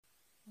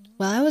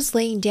while I was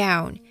laying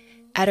down,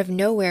 out of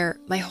nowhere,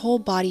 my whole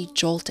body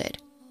jolted.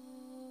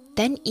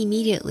 Then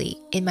immediately,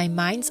 in my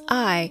mind's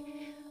eye,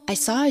 I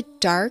saw a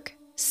dark,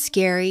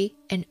 scary,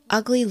 and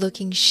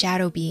ugly-looking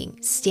shadow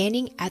being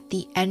standing at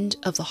the end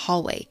of the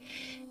hallway,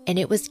 and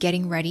it was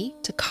getting ready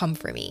to come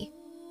for me.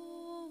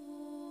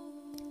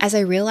 As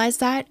I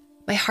realized that,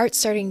 my heart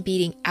started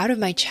beating out of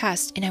my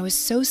chest, and I was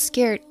so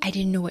scared I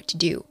didn't know what to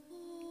do.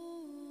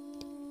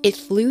 It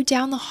flew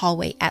down the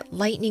hallway at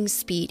lightning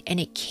speed,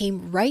 and it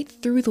came right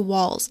through the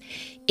walls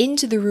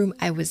into the room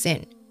I was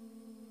in.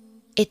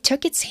 It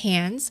took its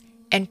hands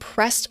and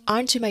pressed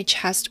onto my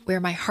chest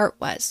where my heart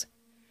was,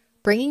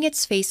 bringing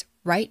its face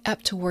right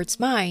up towards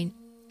mine,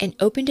 and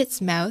opened its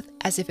mouth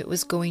as if it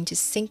was going to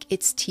sink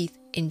its teeth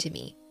into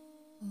me.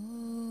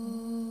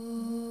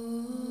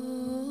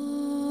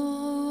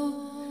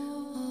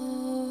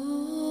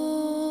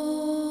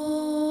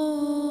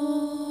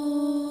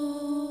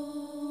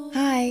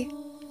 Hi,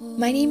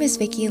 my name is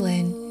Vicky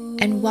Lynn,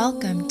 and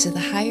welcome to the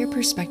Higher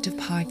Perspective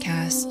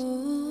Podcast,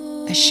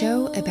 a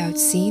show about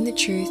seeing the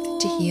truth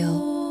to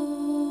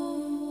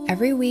heal.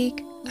 Every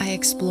week, I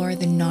explore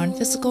the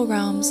non-physical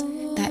realms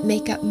that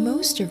make up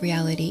most of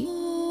reality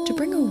to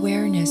bring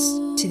awareness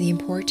to the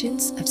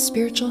importance of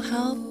spiritual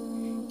health,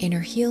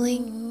 inner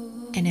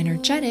healing, and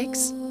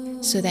energetics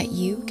so that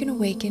you can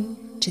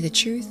awaken to the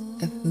truth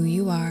of who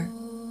you are.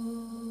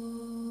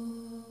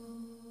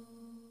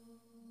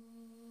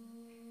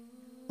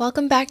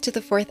 Welcome back to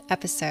the 4th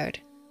episode.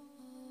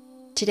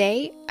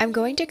 Today, I'm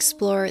going to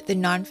explore the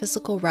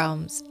non-physical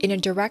realms in a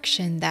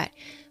direction that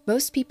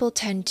most people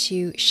tend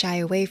to shy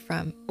away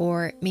from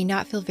or may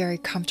not feel very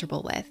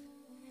comfortable with.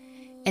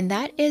 And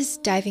that is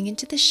diving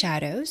into the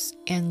shadows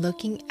and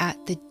looking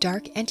at the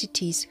dark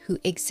entities who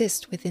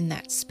exist within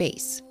that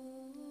space.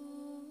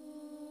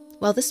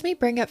 While this may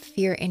bring up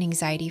fear and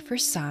anxiety for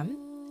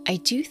some, I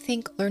do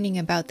think learning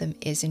about them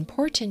is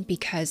important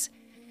because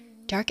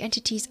dark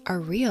entities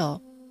are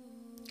real.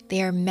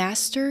 They are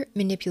master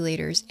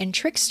manipulators and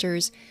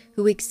tricksters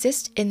who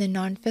exist in the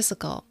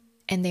non-physical,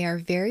 and they are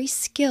very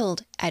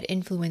skilled at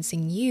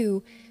influencing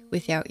you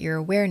without your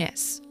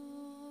awareness.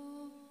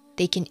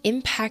 They can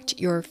impact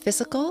your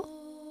physical,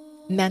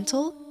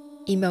 mental,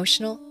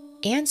 emotional,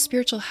 and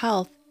spiritual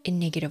health in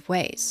negative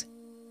ways.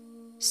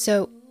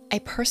 So I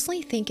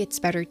personally think it's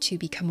better to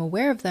become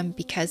aware of them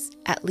because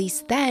at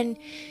least then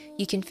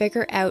you can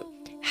figure out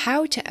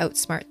how to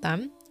outsmart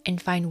them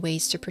and find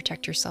ways to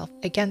protect yourself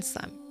against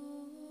them.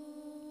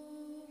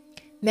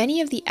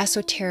 Many of the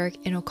esoteric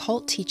and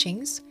occult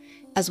teachings,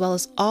 as well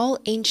as all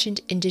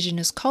ancient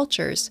indigenous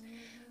cultures,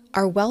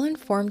 are well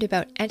informed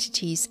about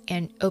entities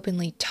and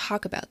openly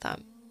talk about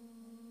them.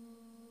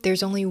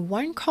 There's only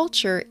one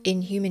culture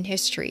in human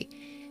history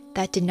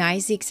that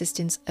denies the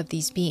existence of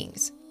these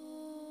beings.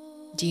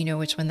 Do you know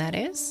which one that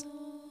is?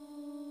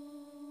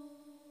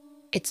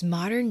 It's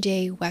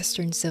modern-day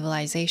Western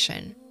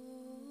civilization,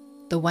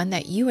 the one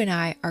that you and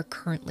I are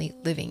currently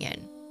living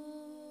in.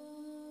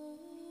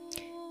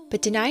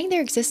 But denying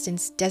their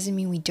existence doesn't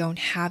mean we don't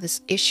have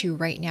this issue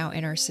right now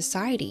in our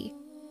society.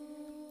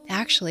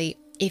 Actually,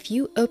 if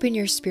you open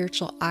your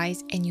spiritual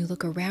eyes and you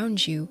look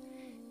around you,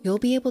 you'll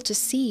be able to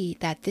see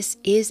that this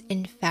is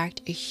in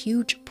fact a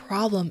huge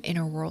problem in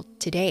our world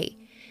today,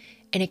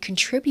 and it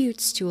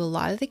contributes to a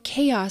lot of the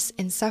chaos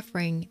and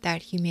suffering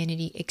that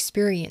humanity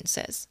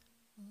experiences.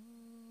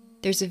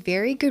 There's a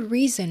very good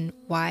reason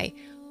why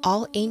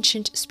all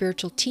ancient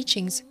spiritual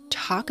teachings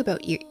talk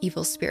about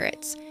evil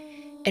spirits,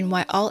 and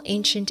why all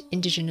ancient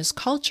indigenous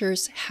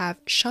cultures have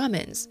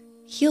shamans,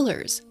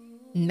 healers,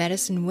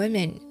 medicine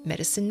women,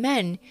 medicine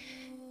men,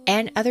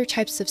 and other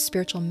types of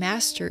spiritual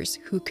masters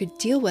who could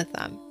deal with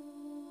them.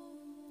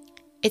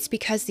 It's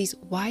because these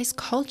wise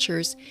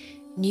cultures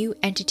knew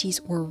entities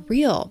were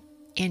real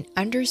and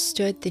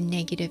understood the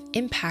negative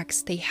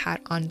impacts they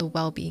had on the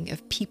well-being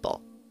of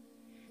people.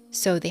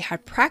 So they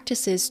had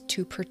practices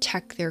to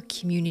protect their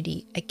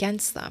community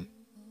against them.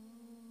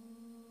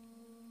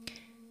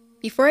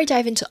 Before I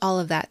dive into all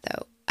of that,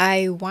 though,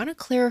 I want to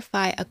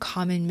clarify a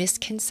common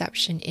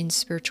misconception in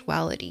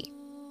spirituality.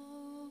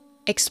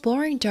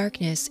 Exploring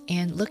darkness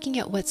and looking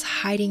at what's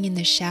hiding in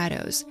the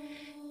shadows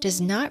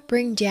does not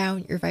bring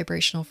down your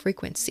vibrational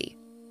frequency.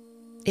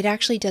 It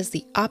actually does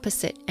the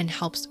opposite and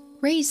helps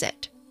raise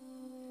it.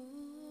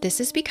 This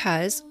is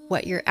because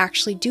what you're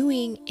actually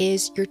doing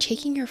is you're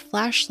taking your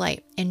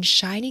flashlight and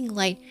shining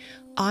light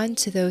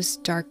onto those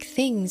dark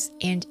things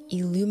and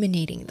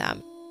illuminating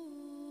them.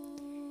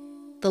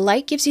 The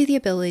light gives you the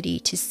ability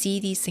to see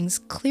these things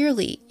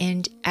clearly,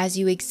 and as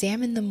you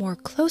examine them more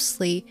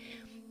closely,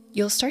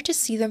 you'll start to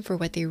see them for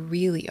what they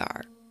really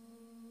are.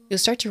 You'll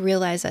start to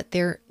realize that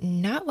they're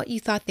not what you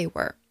thought they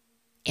were,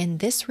 and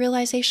this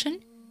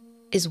realization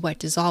is what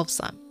dissolves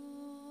them.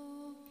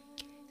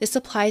 This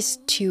applies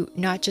to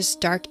not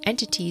just dark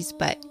entities,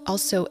 but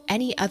also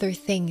any other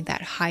thing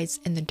that hides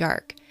in the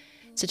dark,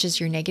 such as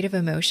your negative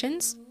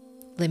emotions,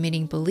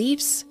 limiting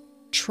beliefs,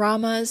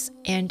 traumas,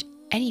 and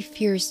any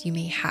fears you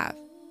may have.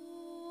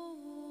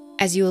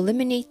 As you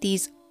eliminate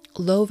these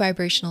low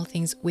vibrational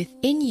things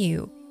within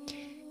you,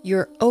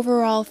 your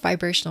overall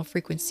vibrational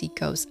frequency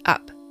goes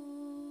up.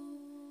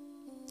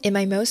 In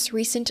my most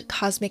recent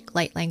Cosmic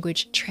Light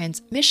Language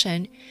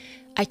transmission,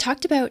 I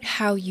talked about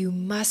how you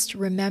must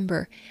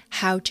remember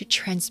how to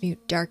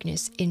transmute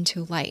darkness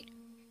into light.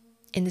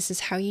 And this is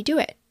how you do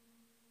it,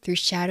 through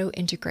shadow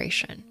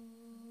integration.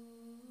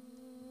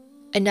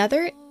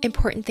 Another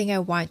important thing I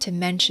want to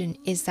mention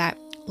is that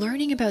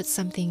learning about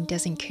something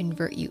doesn't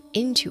convert you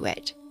into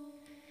it.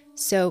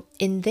 So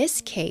in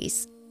this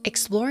case,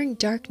 exploring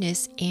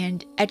darkness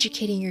and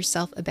educating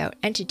yourself about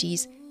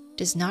entities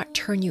does not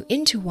turn you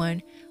into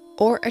one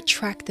or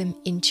attract them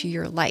into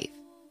your life.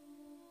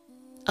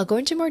 I'll go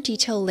into more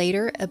detail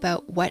later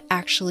about what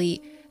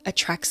actually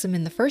attracts them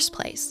in the first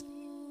place,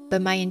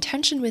 but my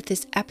intention with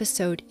this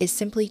episode is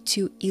simply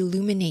to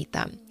illuminate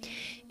them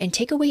and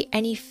take away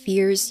any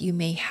fears you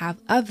may have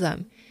of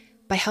them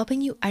by helping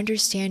you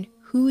understand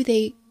who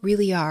they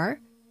really are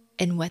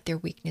and what their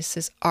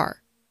weaknesses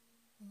are.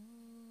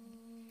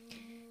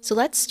 So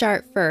let's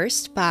start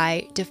first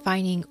by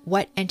defining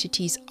what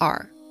entities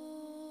are.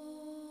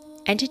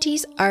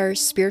 Entities are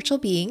spiritual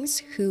beings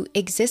who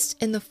exist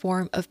in the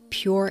form of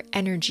pure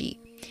energy,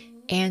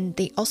 and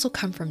they also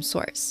come from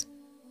source.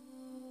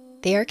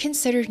 They are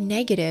considered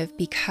negative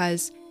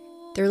because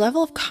their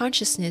level of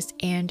consciousness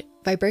and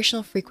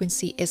vibrational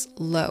frequency is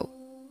low.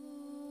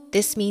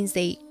 This means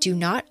they do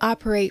not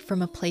operate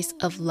from a place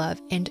of love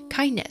and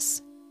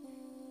kindness.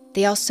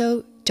 They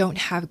also don't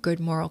have good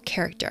moral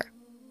character.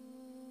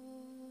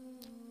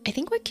 I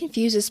think what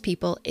confuses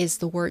people is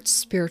the word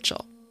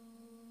spiritual.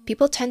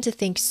 People tend to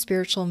think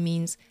spiritual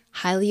means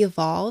highly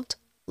evolved,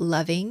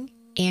 loving,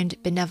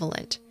 and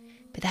benevolent,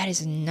 but that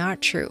is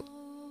not true.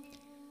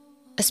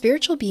 A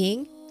spiritual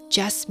being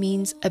just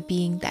means a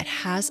being that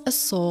has a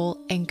soul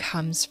and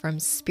comes from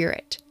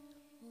spirit.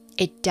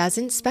 It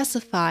doesn't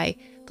specify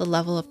the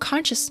level of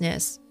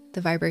consciousness,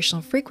 the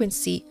vibrational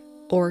frequency,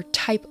 or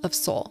type of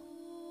soul.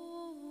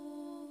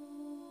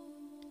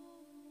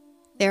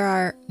 There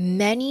are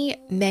many,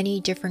 many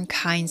different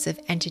kinds of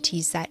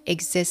entities that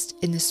exist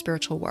in the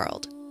spiritual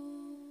world.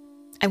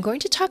 I'm going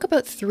to talk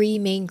about 3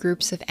 main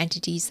groups of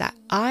entities that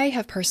I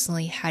have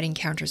personally had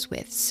encounters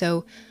with,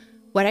 so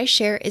what I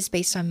share is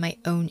based on my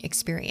own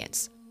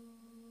experience.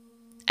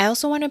 I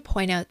also want to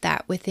point out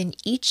that within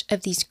each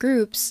of these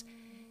groups,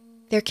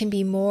 there can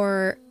be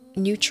more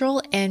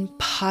neutral and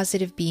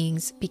positive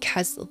beings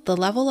because the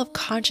level of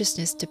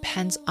consciousness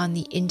depends on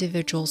the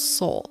individual's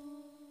soul.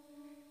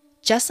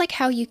 Just like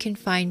how you can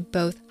find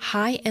both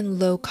high and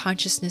low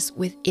consciousness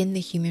within the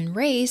human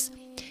race,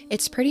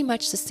 it's pretty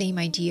much the same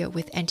idea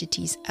with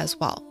entities as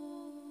well.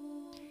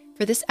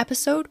 For this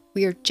episode,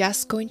 we are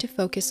just going to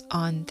focus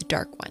on the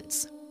dark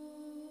ones.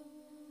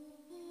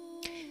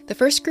 The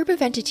first group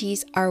of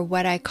entities are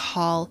what I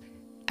call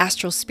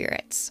astral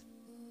spirits.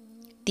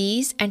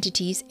 These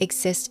entities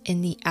exist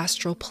in the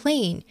astral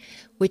plane,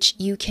 which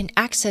you can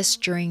access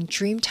during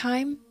dream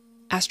time,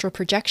 astral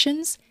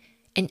projections,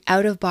 and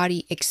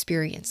out-of-body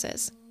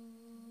experiences.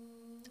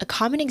 A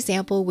common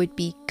example would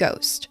be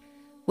ghosts,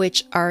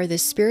 which are the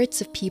spirits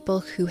of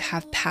people who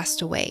have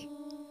passed away.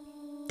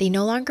 They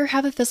no longer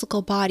have a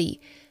physical body,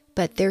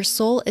 but their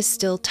soul is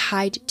still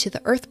tied to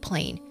the earth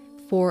plane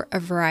for a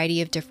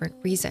variety of different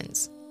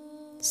reasons.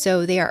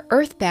 So they are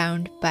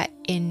earthbound, but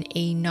in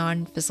a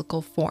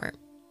non-physical form.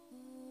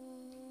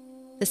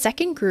 The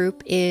second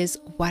group is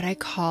what I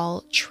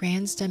call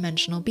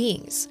transdimensional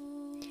beings.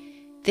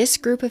 This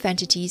group of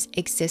entities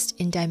exist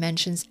in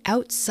dimensions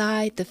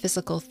outside the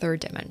physical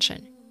third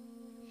dimension.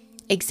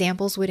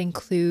 Examples would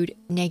include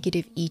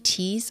negative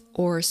ETs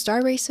or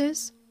star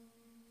races,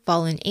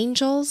 fallen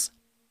angels,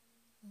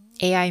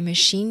 AI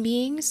machine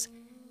beings,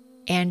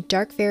 and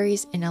dark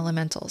fairies and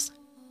elementals.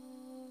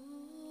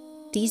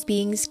 These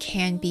beings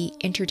can be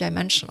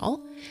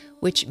interdimensional,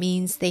 which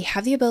means they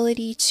have the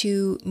ability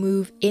to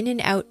move in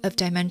and out of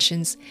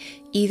dimensions,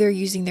 either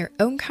using their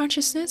own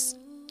consciousness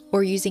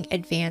or using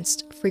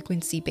advanced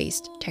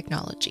frequency-based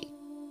technology.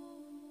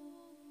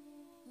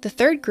 The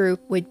third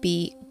group would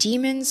be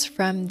demons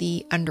from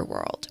the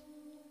underworld.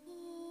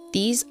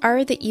 These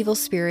are the evil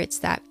spirits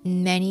that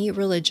many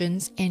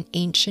religions and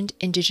ancient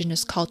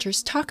indigenous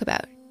cultures talk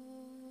about.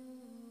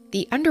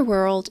 The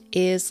underworld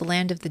is the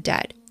land of the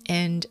dead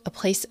and a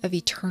place of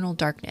eternal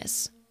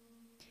darkness.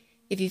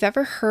 If you've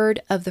ever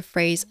heard of the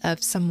phrase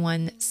of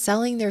someone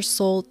selling their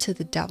soul to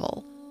the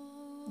devil,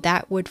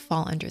 that would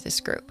fall under this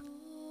group.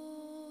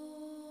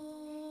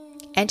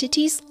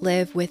 Entities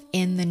live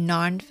within the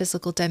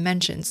non-physical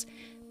dimensions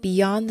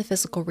beyond the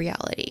physical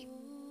reality.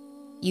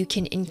 You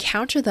can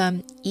encounter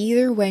them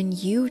either when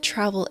you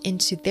travel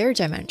into their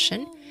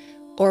dimension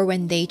or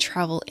when they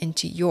travel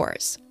into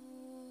yours.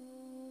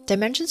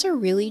 Dimensions are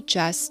really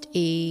just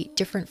a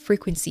different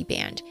frequency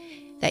band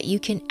that you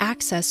can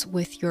access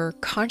with your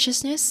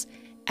consciousness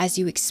as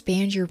you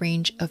expand your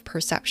range of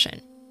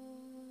perception.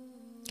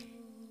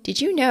 Did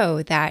you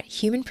know that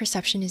human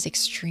perception is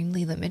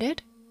extremely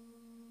limited?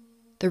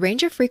 The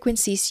range of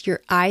frequencies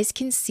your eyes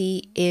can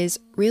see is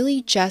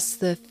really just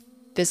the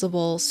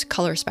visible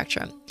color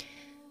spectrum,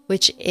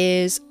 which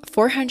is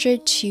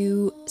 400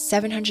 to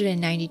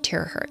 790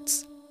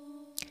 terahertz.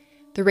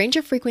 The range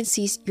of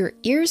frequencies your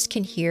ears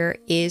can hear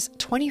is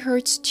 20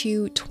 hertz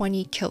to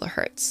 20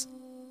 kilohertz.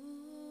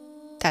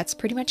 That's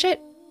pretty much it.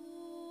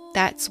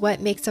 That's what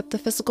makes up the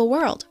physical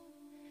world.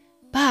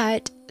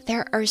 But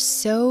there are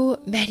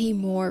so many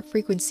more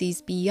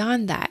frequencies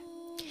beyond that.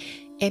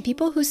 And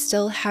people who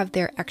still have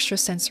their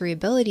extrasensory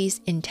abilities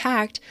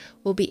intact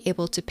will be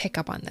able to pick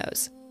up on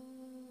those.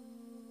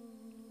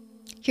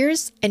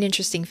 Here's an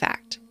interesting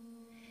fact.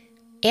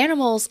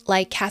 Animals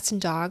like cats and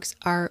dogs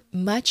are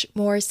much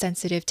more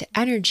sensitive to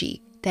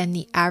energy than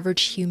the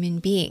average human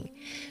being,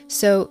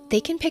 so they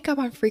can pick up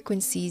on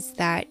frequencies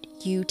that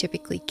you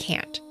typically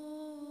can't.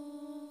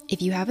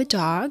 If you have a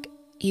dog,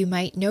 you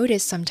might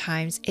notice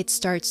sometimes it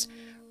starts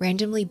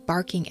randomly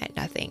barking at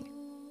nothing.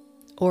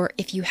 Or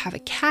if you have a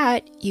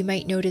cat, you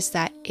might notice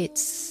that it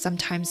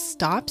sometimes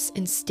stops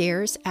and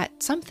stares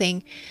at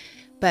something,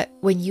 but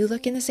when you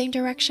look in the same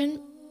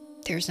direction,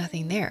 there's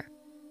nothing there.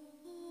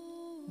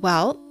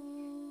 Well,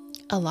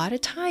 a lot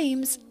of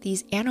times,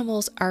 these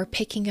animals are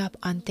picking up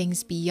on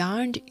things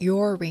beyond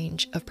your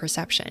range of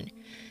perception,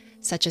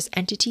 such as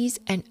entities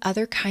and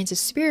other kinds of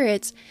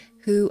spirits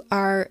who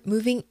are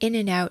moving in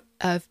and out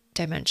of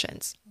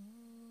dimensions.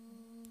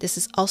 This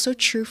is also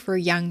true for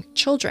young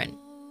children.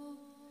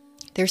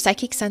 Their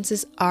psychic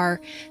senses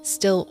are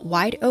still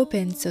wide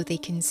open so they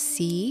can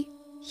see,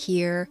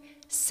 hear,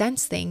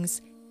 sense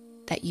things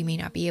that you may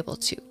not be able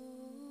to.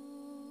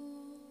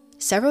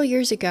 Several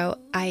years ago,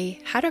 I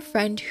had a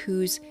friend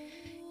whose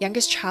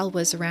youngest child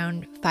was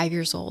around 5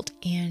 years old,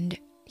 and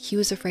he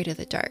was afraid of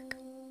the dark.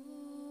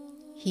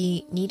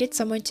 He needed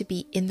someone to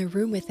be in the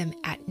room with him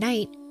at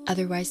night,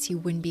 otherwise he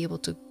wouldn't be able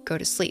to go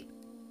to sleep.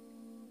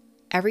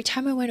 Every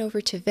time I went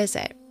over to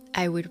visit,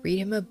 I would read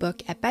him a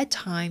book at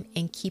bedtime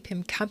and keep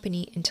him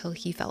company until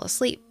he fell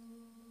asleep.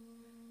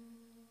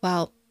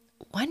 Well,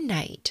 one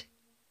night,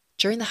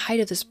 during the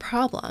height of this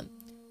problem,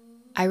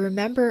 I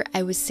remember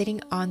I was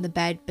sitting on the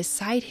bed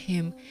beside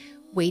him,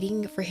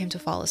 waiting for him to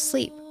fall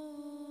asleep.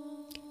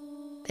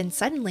 Then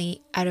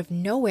suddenly, out of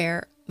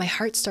nowhere, my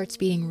heart starts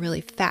beating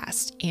really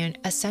fast and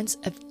a sense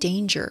of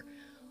danger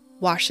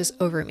washes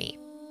over me.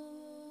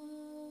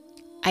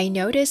 I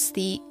notice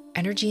the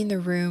energy in the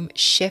room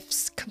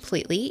shifts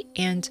completely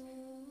and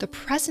the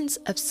presence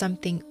of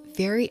something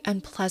very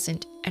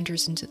unpleasant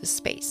enters into the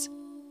space.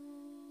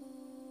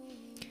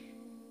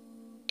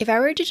 If I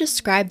were to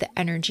describe the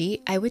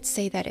energy, I would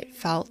say that it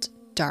felt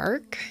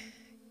dark,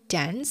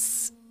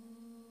 dense,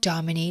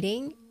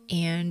 dominating,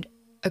 and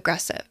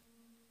aggressive.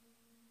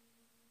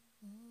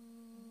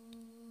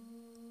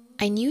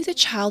 I knew the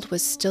child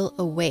was still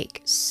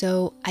awake,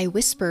 so I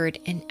whispered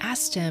and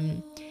asked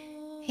him,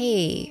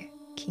 "Hey,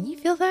 can you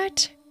feel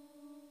that?"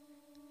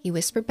 He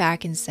whispered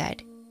back and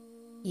said,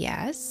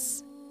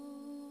 "Yes,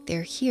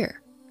 they're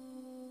here."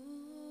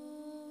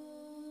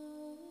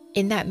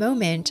 In that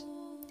moment,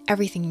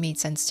 everything made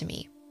sense to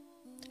me.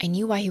 I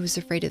knew why he was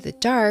afraid of the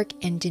dark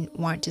and didn't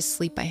want to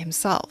sleep by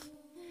himself.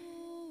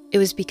 It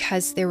was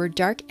because there were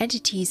dark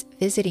entities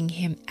visiting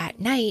him at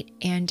night,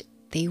 and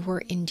they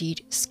were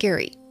indeed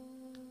scary.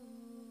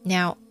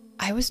 Now,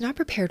 I was not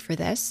prepared for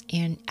this,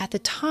 and at the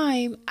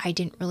time, I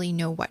didn't really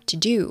know what to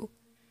do.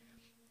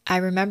 I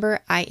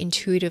remember I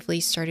intuitively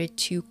started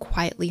to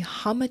quietly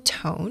hum a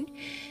tone,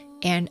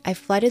 and I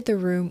flooded the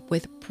room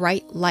with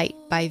bright light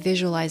by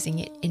visualizing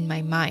it in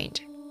my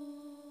mind.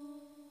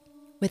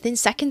 Within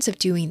seconds of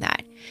doing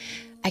that,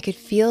 I could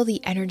feel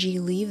the energy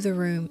leave the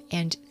room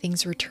and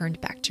things returned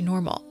back to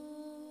normal.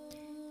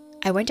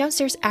 I went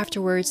downstairs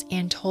afterwards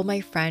and told my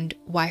friend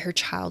why her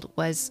child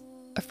was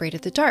afraid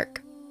of the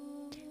dark.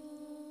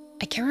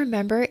 I can't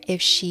remember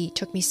if she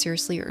took me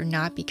seriously or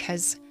not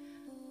because,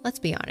 let's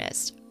be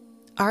honest,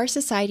 our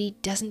society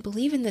doesn't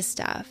believe in this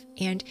stuff,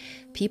 and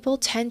people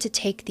tend to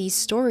take these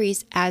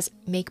stories as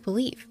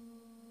make-believe.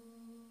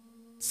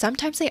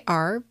 Sometimes they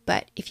are,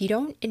 but if you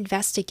don't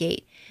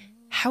investigate,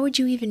 how would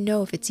you even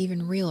know if it's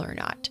even real or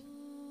not?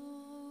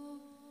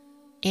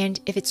 And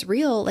if it's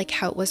real, like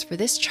how it was for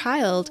this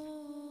child,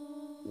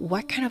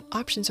 what kind of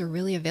options are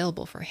really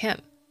available for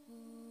him?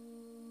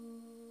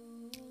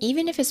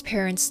 Even if his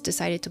parents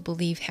decided to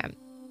believe him,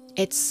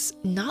 it's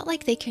not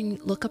like they can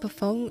look up a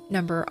phone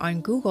number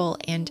on Google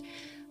and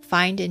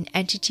find an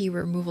entity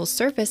removal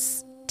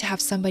service to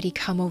have somebody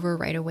come over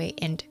right away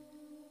and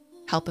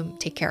help him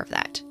take care of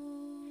that.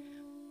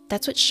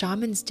 That's what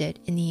shamans did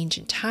in the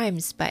ancient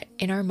times, but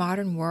in our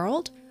modern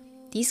world,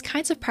 these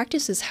kinds of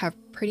practices have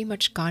pretty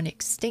much gone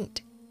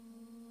extinct.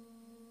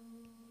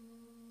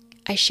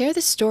 I share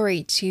this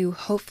story to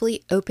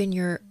hopefully open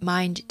your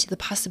mind to the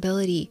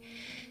possibility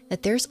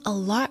that there's a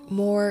lot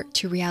more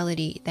to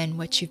reality than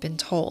what you've been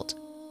told.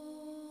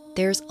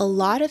 There's a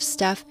lot of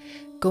stuff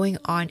going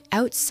on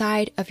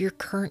outside of your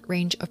current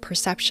range of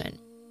perception.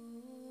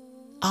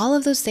 All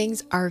of those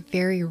things are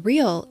very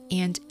real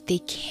and they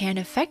can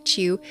affect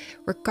you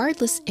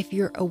regardless if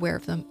you're aware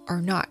of them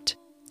or not.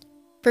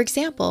 For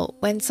example,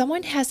 when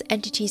someone has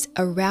entities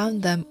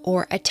around them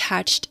or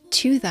attached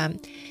to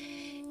them,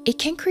 it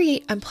can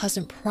create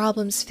unpleasant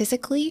problems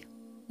physically,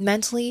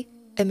 mentally,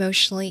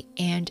 emotionally,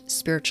 and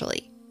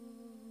spiritually.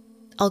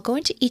 I'll go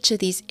into each of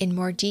these in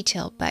more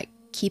detail, but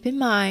keep in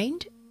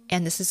mind,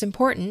 and this is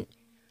important,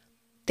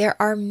 there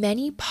are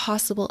many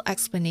possible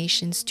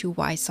explanations to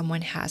why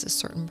someone has a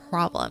certain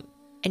problem,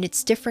 and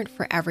it's different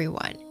for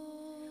everyone.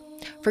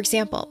 For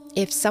example,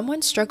 if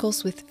someone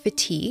struggles with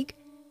fatigue,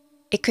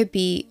 it could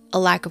be a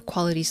lack of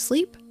quality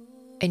sleep,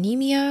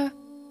 anemia,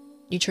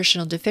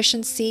 nutritional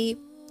deficiency,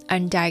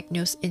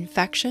 undiagnosed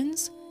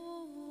infections,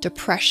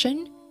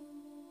 depression,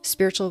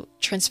 spiritual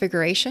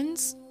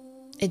transfigurations,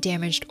 a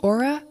damaged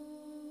aura,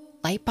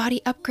 light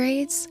body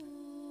upgrades,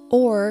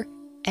 or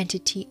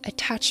entity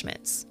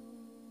attachments.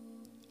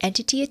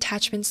 Entity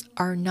attachments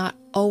are not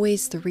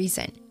always the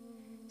reason,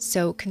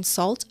 so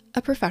consult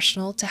a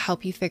professional to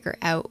help you figure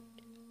out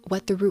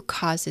what the root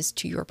cause is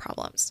to your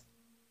problems.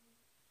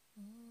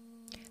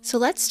 So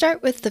let's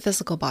start with the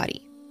physical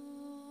body.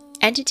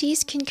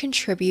 Entities can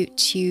contribute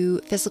to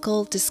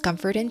physical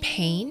discomfort and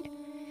pain,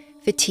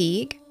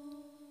 fatigue,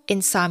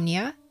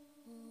 insomnia,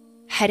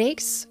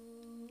 headaches,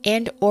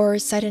 and or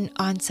sudden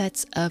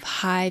onsets of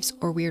hives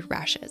or weird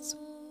rashes.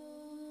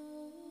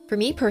 For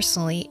me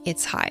personally,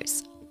 it's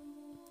hives.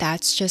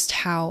 That's just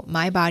how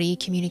my body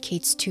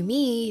communicates to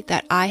me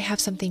that I have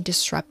something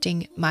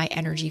disrupting my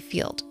energy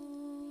field.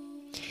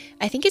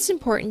 I think it's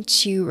important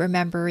to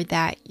remember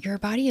that your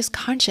body is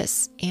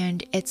conscious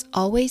and it's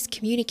always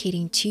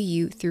communicating to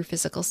you through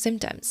physical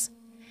symptoms.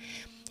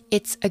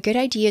 It's a good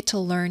idea to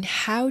learn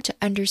how to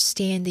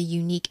understand the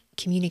unique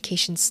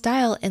communication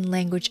style and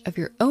language of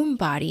your own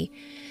body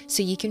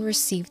so you can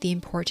receive the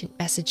important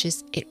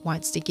messages it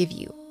wants to give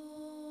you.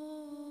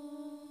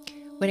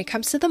 When it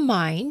comes to the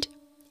mind,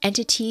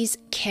 entities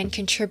can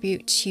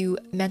contribute to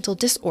mental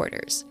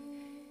disorders,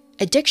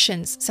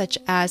 addictions such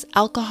as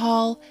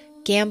alcohol,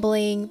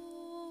 gambling,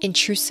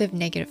 intrusive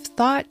negative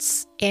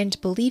thoughts, and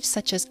beliefs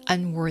such as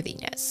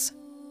unworthiness.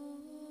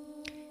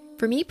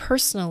 For me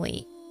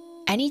personally,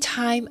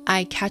 anytime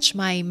I catch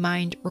my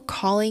mind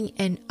recalling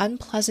an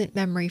unpleasant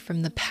memory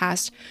from the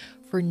past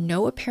for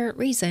no apparent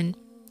reason,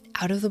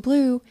 out of the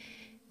blue,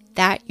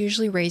 that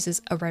usually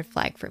raises a red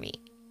flag for me.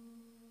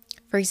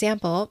 For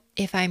example,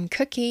 if I'm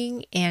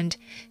cooking and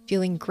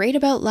feeling great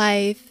about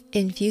life,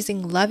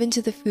 infusing love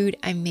into the food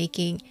I'm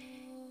making,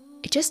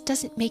 it just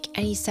doesn't make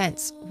any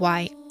sense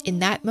why in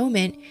that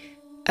moment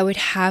I would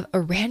have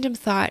a random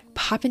thought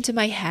pop into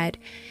my head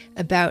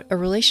about a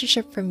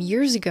relationship from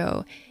years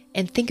ago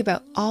and think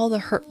about all the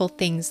hurtful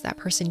things that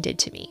person did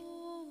to me.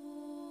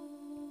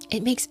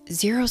 It makes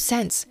zero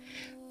sense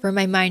for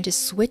my mind to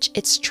switch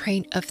its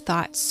train of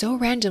thought so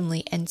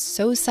randomly and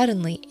so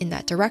suddenly in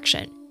that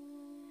direction.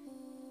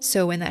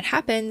 So when that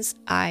happens,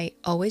 I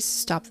always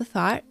stop the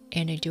thought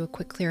and I do a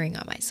quick clearing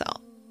on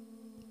myself.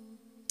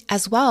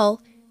 As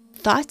well,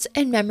 thoughts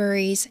and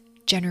memories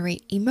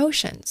generate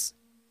emotions.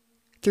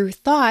 Through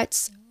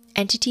thoughts,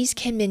 entities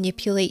can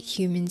manipulate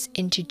humans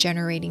into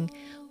generating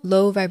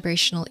low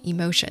vibrational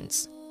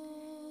emotions.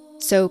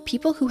 So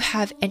people who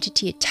have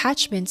entity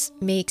attachments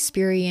may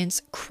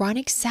experience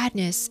chronic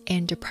sadness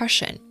and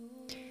depression,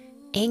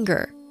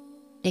 anger,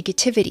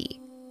 negativity,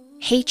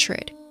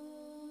 hatred,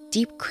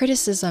 deep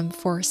criticism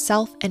for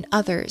self and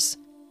others,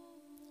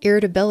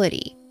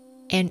 irritability,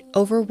 and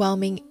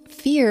overwhelming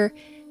fear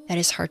that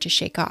is hard to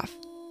shake off.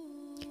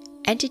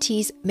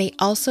 Entities may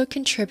also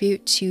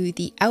contribute to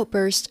the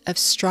outburst of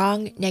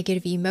strong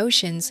negative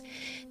emotions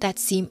that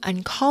seem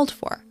uncalled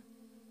for.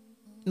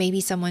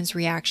 Maybe someone's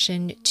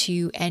reaction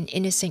to an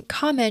innocent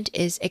comment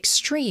is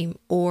extreme,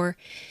 or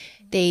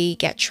they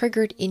get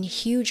triggered in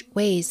huge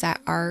ways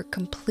that are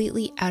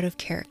completely out of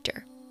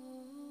character.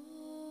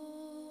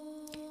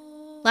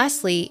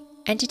 Lastly,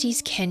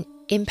 entities can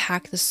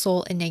impact the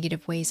soul in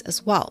negative ways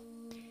as well.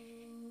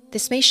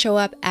 This may show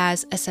up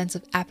as a sense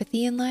of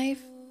apathy in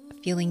life,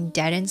 feeling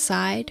dead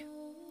inside,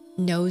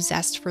 no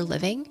zest for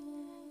living,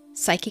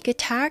 psychic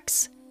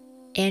attacks,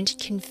 and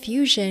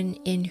confusion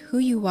in who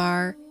you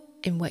are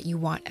and what you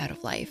want out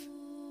of life.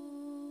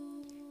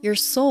 Your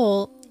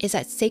soul is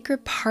that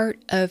sacred part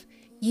of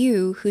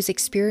you who's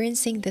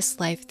experiencing this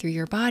life through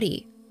your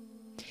body.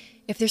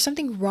 If there's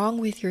something wrong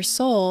with your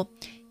soul,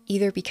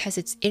 either because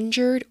it's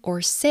injured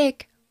or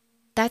sick,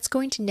 that's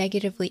going to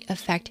negatively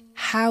affect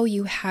how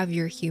you have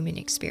your human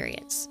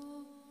experience.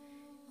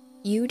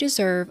 You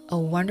deserve a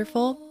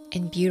wonderful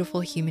and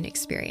beautiful human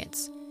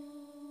experience,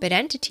 but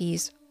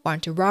entities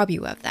want to rob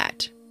you of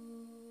that.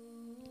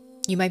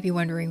 You might be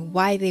wondering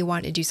why they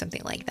want to do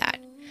something like that.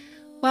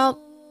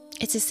 Well,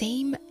 it's the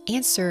same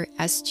answer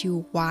as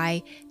to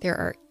why there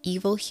are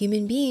evil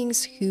human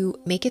beings who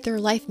make it their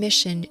life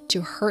mission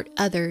to hurt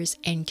others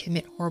and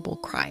commit horrible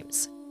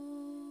crimes.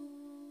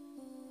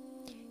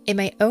 In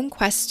my own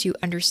quest to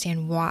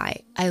understand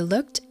why, I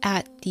looked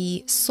at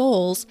the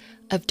souls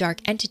of dark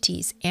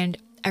entities and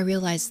I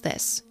realized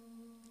this.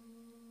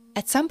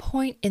 At some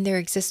point in their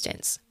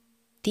existence,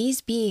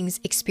 these beings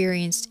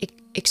experienced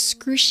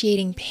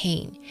excruciating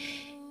pain,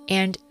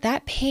 and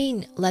that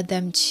pain led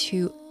them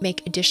to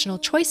make additional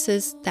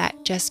choices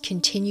that just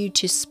continued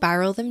to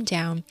spiral them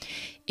down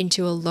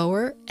into a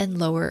lower and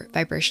lower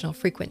vibrational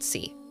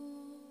frequency.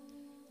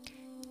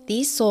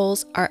 These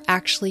souls are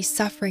actually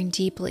suffering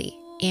deeply,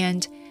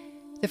 and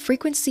the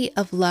frequency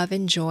of love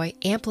and joy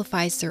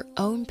amplifies their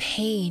own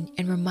pain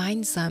and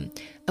reminds them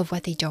of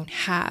what they don't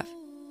have.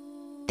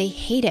 They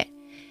hate it,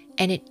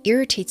 and it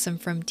irritates them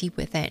from deep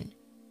within.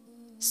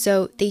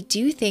 So they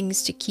do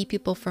things to keep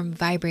people from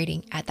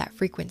vibrating at that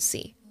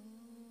frequency.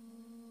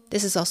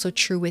 This is also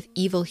true with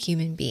evil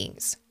human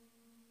beings.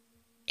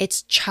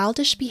 It's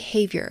childish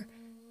behavior,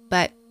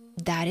 but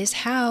that is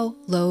how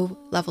low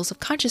levels of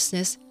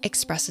consciousness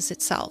expresses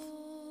itself.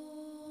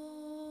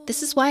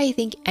 This is why I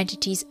think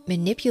entities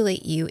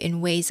manipulate you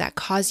in ways that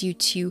cause you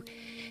to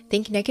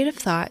think negative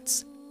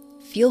thoughts,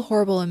 feel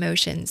horrible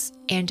emotions,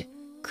 and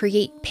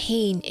create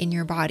pain in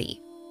your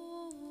body.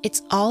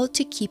 It's all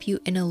to keep you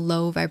in a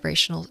low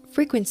vibrational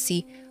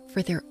frequency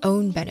for their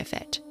own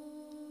benefit.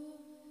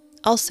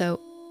 Also,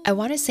 I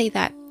want to say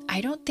that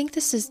I don't think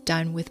this is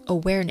done with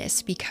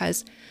awareness,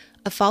 because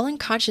a fallen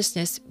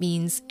consciousness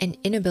means an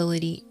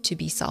inability to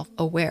be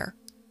self-aware.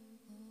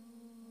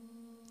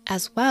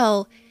 As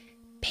well,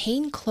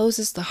 pain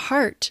closes the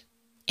heart,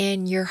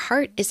 and your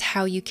heart is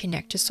how you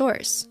connect to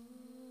Source.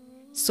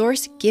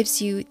 Source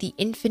gives you the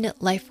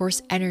infinite life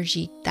force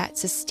energy that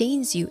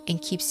sustains you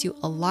and keeps you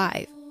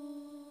alive.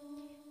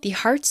 The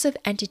hearts of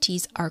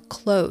entities are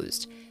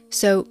closed,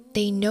 so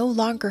they no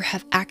longer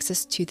have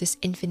access to this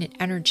infinite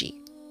energy.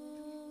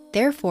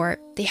 Therefore,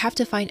 they have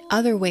to find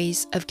other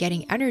ways of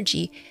getting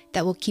energy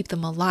that will keep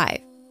them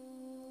alive,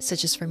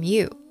 such as from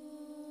you.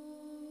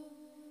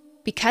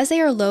 Because they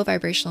are low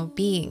vibrational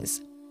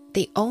beings,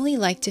 they only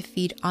like to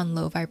feed on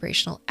low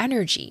vibrational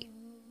energy.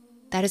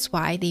 That is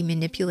why they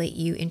manipulate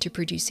you into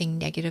producing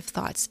negative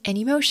thoughts and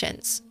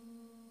emotions.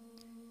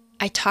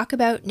 I talk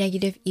about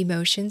negative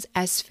emotions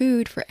as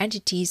food for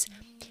entities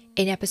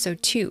in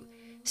episode 2,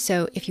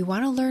 so if you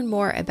want to learn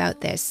more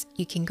about this,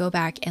 you can go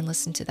back and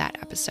listen to that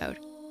episode.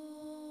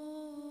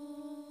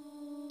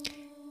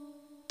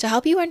 To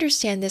help you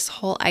understand this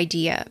whole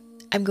idea,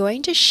 I'm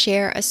going to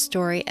share a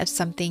story of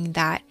something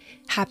that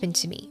happened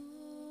to me.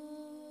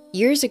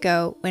 Years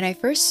ago, when I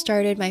first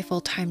started my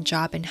full-time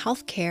job in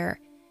healthcare,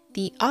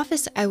 the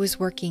office I was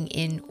working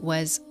in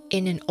was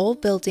in an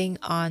old building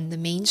on the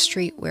main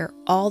street where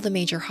all the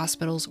major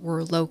hospitals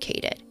were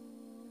located.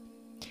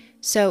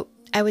 So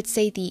I would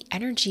say the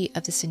energy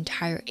of this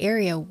entire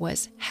area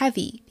was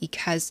heavy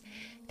because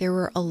there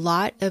were a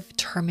lot of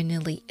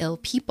terminally ill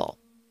people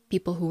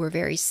who were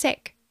very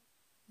sick.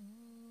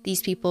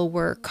 These people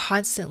were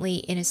constantly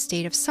in a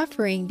state of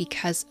suffering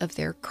because of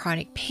their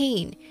chronic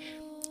pain,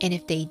 and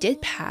if they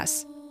did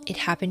pass, it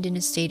happened in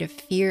a state of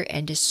fear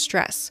and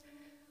distress,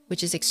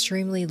 which is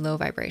extremely low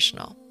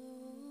vibrational.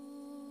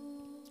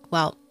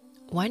 Well,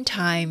 one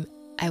time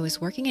I was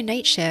working a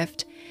night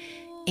shift,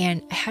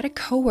 and I had a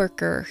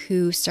coworker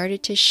who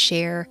started to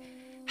share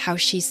how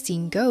she's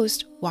seen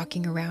ghosts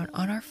walking around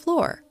on our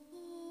floor.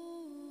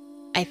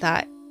 I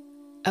thought,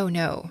 oh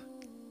no,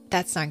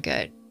 that's not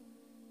good.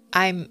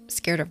 I'm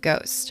scared of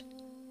ghosts.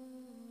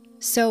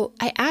 So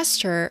I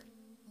asked her,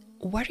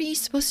 what are you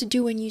supposed to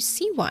do when you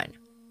see one?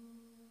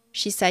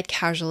 She said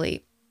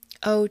casually,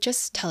 oh,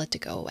 just tell it to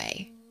go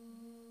away.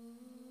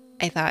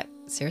 I thought,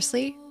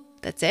 seriously?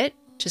 That's it?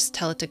 Just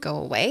tell it to go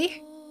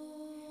away?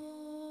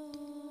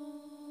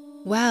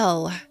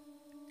 Well,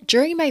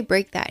 during my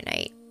break that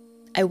night,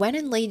 I went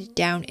and laid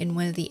down in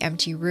one of the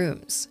empty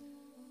rooms.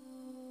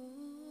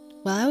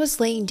 While I was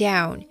laying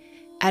down,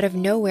 out of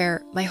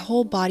nowhere, my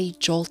whole body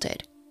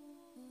jolted.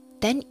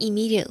 Then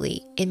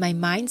immediately, in my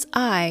mind's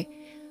eye,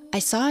 I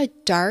saw a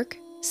dark,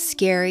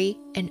 scary,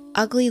 and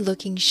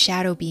ugly-looking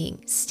shadow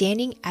being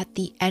standing at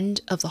the end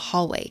of the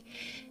hallway,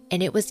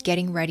 and it was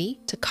getting ready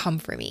to come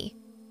for me.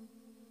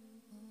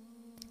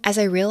 As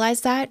I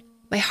realized that,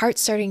 my heart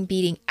started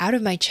beating out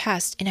of my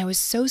chest, and I was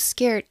so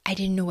scared I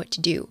didn't know what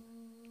to do.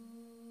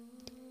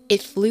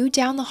 It flew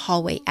down the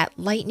hallway at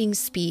lightning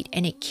speed,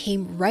 and it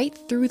came right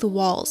through the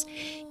walls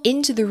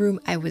into the room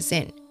I was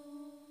in.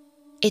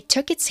 It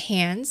took its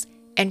hands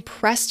and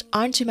pressed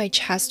onto my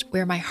chest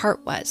where my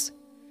heart was,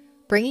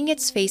 bringing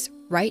its face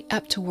right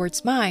up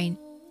towards mine,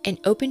 and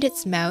opened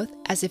its mouth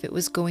as if it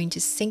was going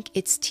to sink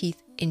its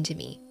teeth into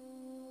me.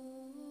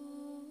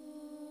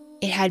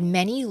 It had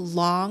many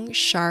long,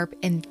 sharp,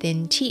 and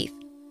thin teeth.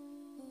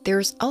 There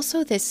was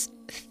also this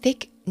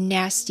thick,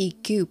 nasty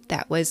goop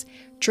that was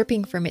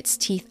dripping from its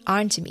teeth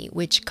onto me,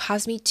 which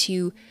caused me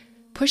to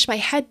push my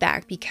head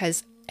back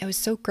because I was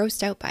so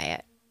grossed out by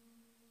it.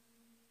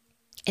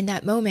 In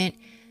that moment,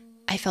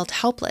 I felt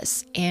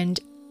helpless, and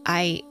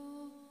I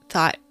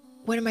thought,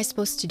 what am I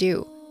supposed to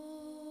do?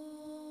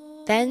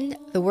 Then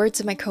the words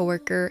of my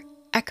coworker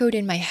echoed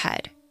in my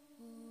head.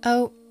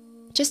 Oh,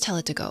 just tell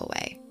it to go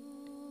away.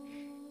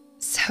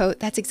 So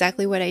that's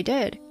exactly what I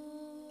did.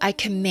 I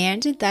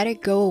commanded that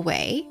it go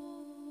away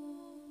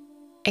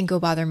and go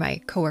bother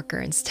my coworker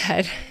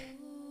instead.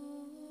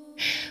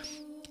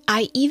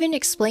 I even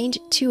explained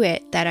to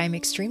it that I'm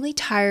extremely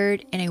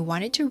tired and I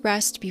wanted to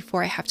rest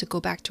before I have to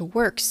go back to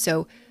work,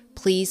 so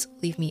please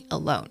leave me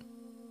alone.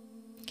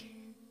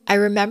 I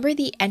remember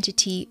the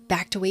entity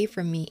backed away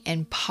from me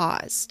and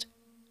paused.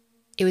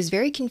 It was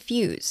very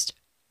confused,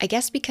 I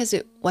guess because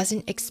it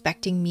wasn't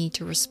expecting me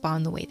to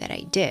respond the way that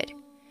I did.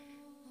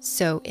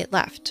 So it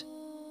left,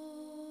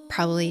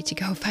 probably to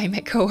go find my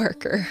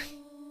coworker.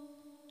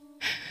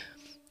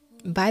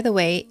 By the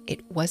way,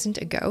 it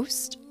wasn't a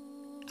ghost.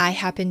 I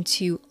happened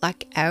to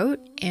luck out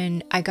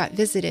and I got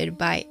visited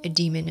by a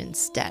demon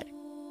instead.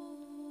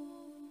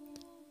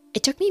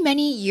 It took me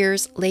many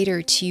years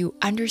later to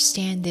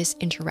understand this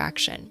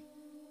interaction.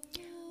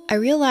 I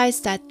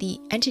realized that the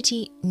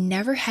entity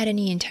never had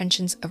any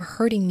intentions of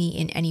hurting me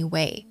in any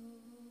way.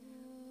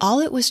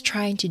 All it was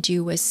trying to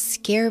do was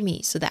scare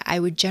me so that I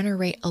would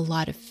generate a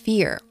lot of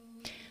fear,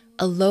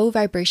 a low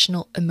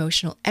vibrational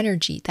emotional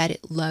energy that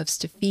it loves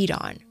to feed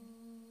on.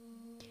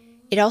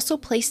 It also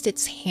placed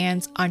its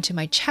hands onto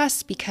my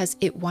chest because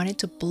it wanted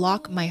to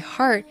block my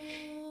heart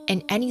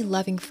and any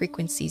loving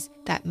frequencies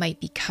that might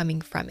be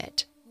coming from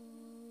it.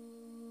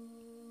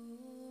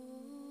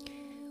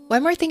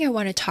 One more thing I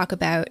want to talk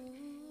about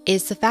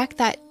is the fact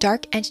that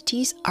dark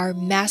entities are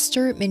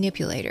master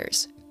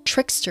manipulators,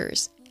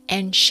 tricksters,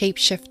 and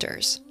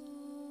shapeshifters.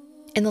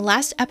 In the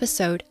last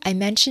episode, I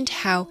mentioned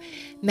how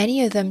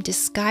many of them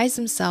disguise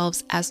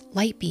themselves as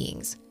light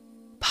beings,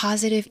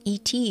 positive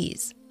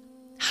ETs,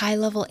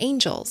 high-level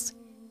angels,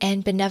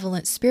 and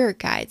benevolent spirit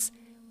guides,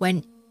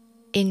 when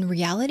in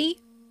reality,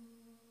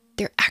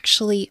 they're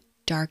actually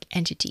dark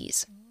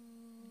entities.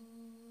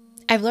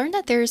 I've learned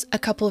that there's a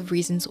couple of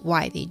reasons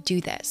why they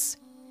do this.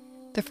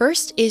 The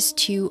first is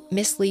to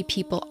mislead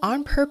people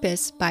on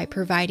purpose by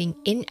providing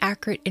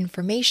inaccurate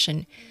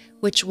information,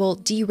 which will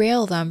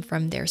derail them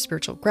from their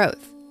spiritual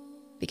growth.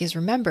 Because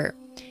remember,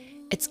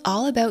 it's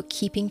all about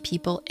keeping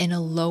people in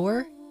a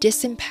lower,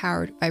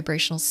 disempowered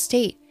vibrational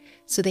state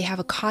so they have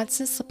a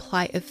constant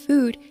supply of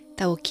food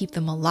that will keep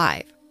them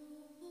alive.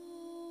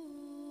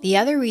 The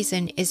other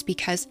reason is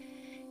because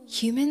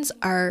humans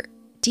are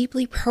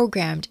deeply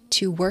programmed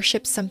to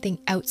worship something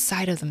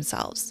outside of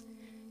themselves,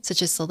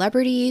 such as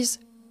celebrities,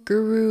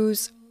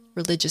 gurus,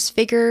 religious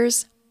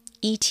figures,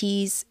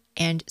 ETs,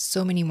 and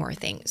so many more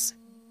things.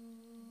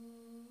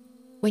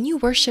 When you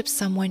worship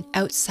someone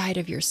outside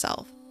of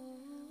yourself,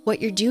 what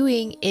you're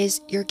doing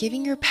is you're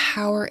giving your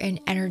power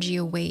and energy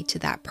away to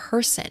that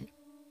person.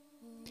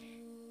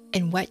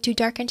 And what do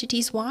dark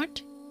entities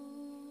want?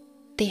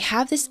 They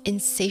have this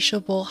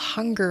insatiable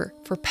hunger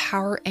for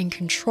power and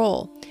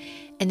control,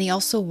 and they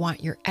also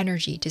want your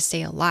energy to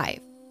stay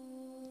alive.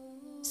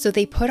 So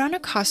they put on a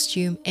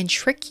costume and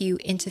trick you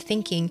into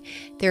thinking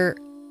they're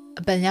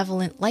a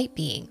benevolent light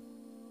being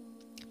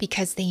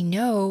because they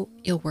know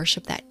you'll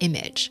worship that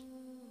image.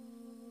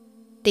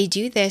 They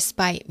do this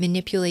by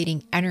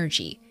manipulating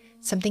energy,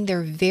 something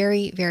they're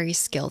very, very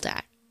skilled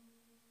at.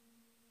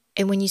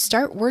 And when you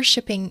start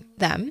worshiping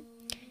them,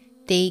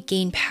 they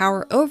gain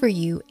power over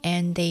you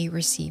and they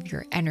receive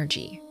your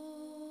energy.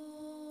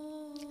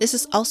 This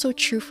is also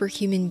true for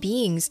human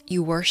beings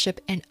you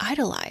worship and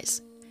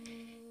idolize.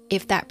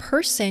 If that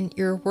person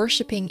you're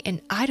worshiping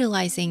and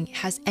idolizing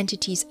has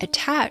entities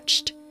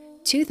attached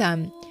to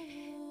them,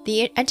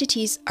 the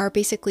entities are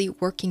basically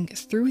working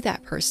through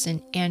that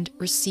person and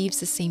receives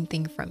the same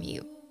thing from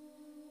you.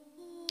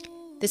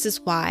 This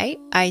is why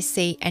I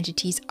say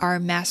entities are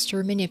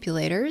master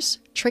manipulators,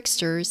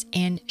 tricksters,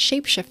 and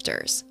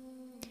shapeshifters.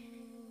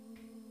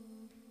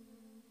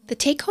 The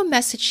take-home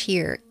message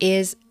here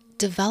is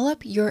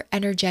develop your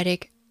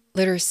energetic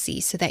literacy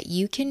so that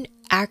you can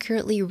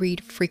accurately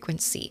read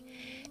frequency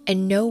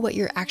and know what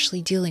you're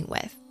actually dealing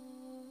with.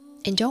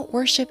 And don't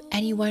worship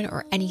anyone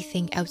or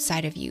anything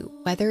outside of you,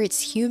 whether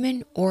it's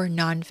human or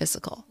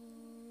non-physical.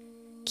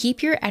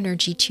 Keep your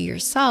energy to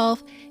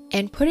yourself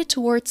and put it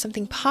towards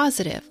something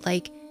positive,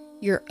 like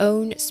your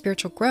own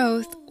spiritual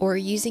growth or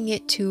using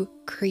it to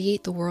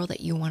create the world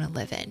that you want to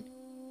live in.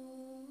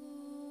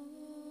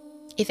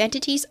 If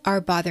entities are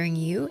bothering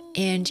you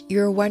and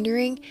you're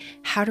wondering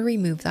how to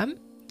remove them,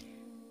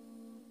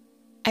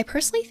 I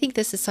personally think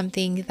this is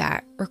something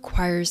that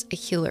requires a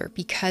healer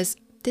because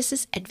this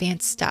is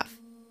advanced stuff.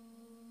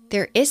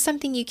 There is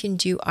something you can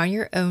do on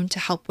your own to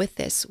help with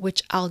this,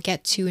 which I'll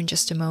get to in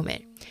just a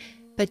moment.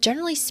 But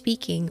generally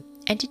speaking,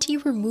 entity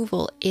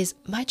removal is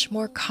much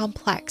more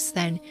complex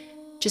than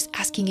just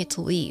asking it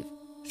to leave,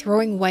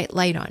 throwing white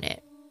light on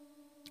it,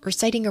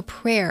 reciting a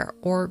prayer,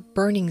 or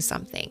burning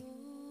something.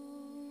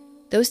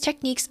 Those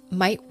techniques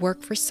might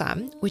work for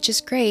some, which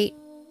is great,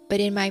 but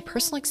in my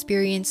personal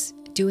experience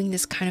doing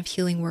this kind of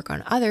healing work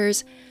on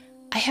others,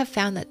 I have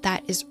found that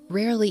that is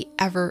rarely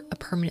ever a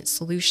permanent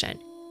solution.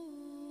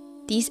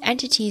 These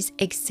entities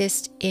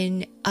exist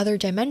in other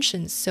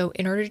dimensions, so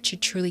in order to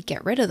truly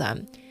get rid of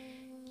them,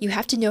 you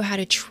have to know how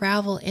to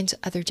travel into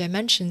other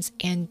dimensions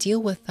and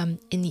deal with them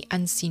in the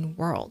unseen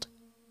world.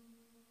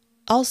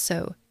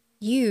 Also,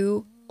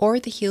 you, or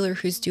the healer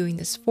who's doing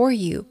this for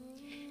you,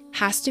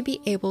 has to be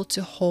able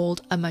to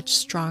hold a much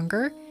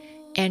stronger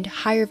and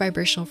higher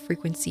vibrational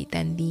frequency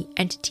than the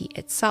entity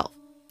itself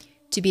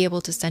to be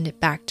able to send it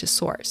back to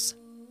source.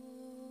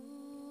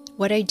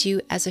 What I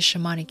do as a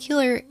shamanic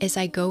healer is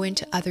I go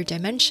into other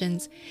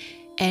dimensions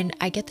and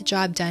I get the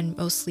job done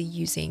mostly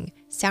using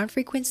sound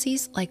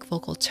frequencies like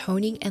vocal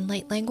toning and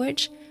light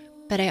language,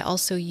 but I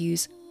also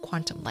use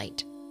quantum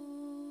light.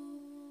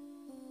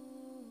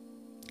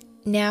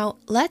 Now,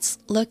 let's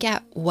look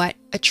at what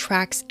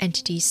attracts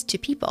entities to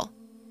people.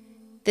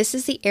 This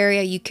is the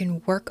area you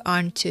can work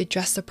on to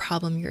address the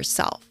problem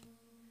yourself.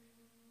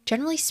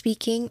 Generally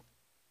speaking,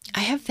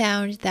 I have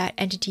found that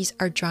entities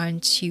are drawn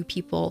to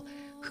people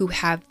who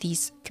have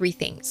these three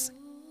things.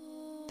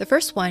 The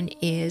first one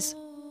is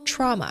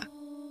trauma.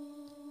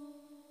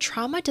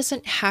 Trauma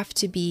doesn't have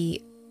to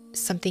be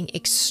something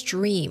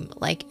extreme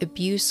like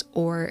abuse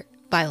or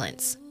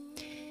violence.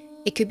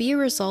 It could be a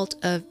result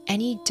of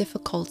any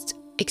difficult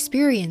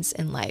experience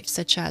in life,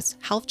 such as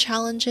health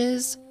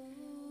challenges,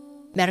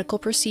 medical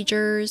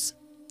procedures,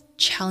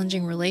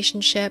 challenging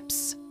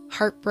relationships,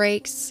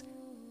 heartbreaks,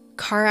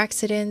 car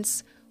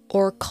accidents,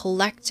 or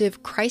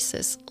collective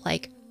crisis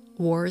like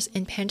wars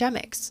and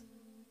pandemics.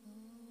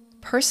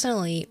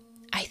 Personally,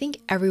 I think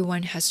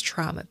everyone has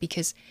trauma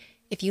because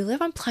if you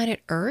live on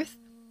planet Earth,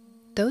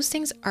 those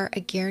things are a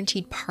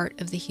guaranteed part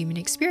of the human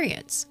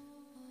experience.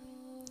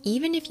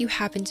 Even if you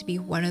happen to be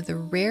one of the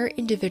rare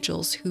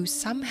individuals who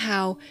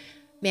somehow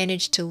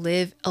managed to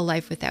live a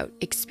life without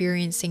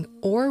experiencing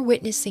or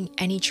witnessing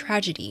any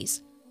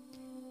tragedies,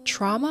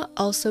 trauma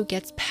also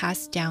gets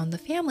passed down the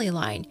family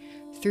line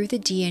through the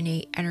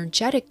DNA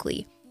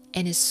energetically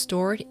and is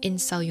stored in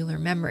cellular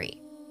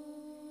memory.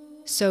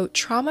 So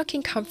trauma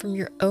can come from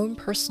your own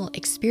personal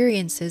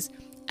experiences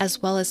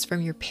as well as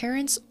from your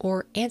parents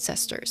or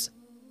ancestors.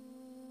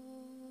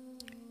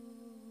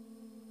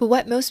 But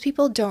what most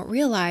people don't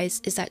realize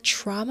is that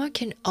trauma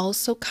can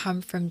also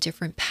come from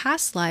different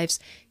past lives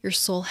your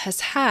soul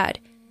has had,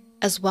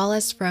 as well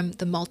as from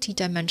the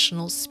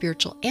multidimensional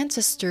spiritual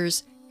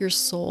ancestors your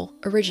soul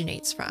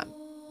originates from.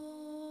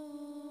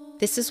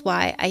 This is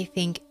why I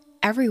think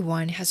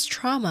everyone has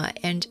trauma,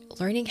 and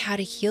learning how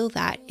to heal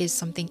that is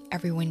something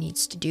everyone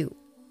needs to do.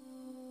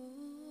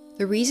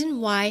 The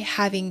reason why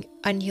having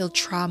unhealed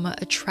trauma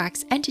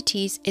attracts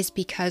entities is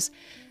because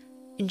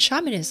in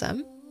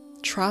shamanism,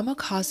 trauma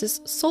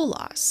causes soul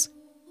loss.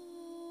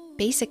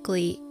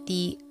 Basically,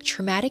 the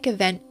traumatic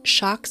event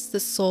shocks the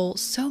soul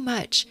so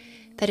much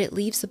that it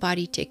leaves the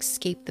body to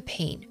escape the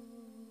pain.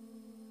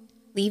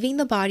 Leaving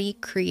the body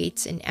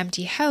creates an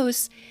empty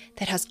house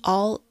that has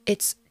all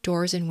its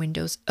doors and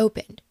windows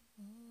open.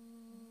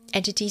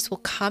 Entities will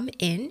come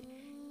in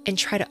and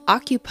try to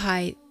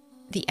occupy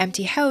the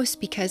empty house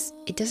because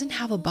it doesn't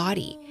have a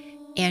body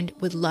and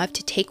would love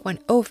to take one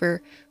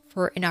over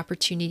for an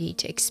opportunity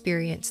to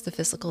experience the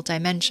physical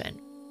dimension.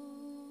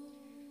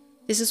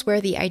 This is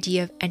where the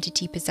idea of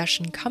entity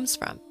possession comes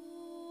from.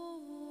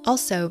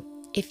 Also,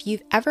 if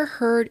you've ever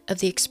heard of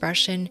the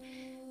expression,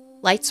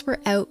 lights were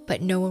out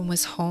but no one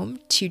was home,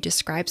 to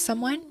describe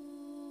someone,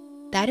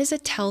 that is a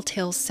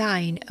telltale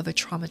sign of a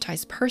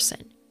traumatized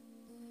person.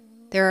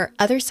 There are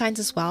other signs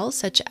as well,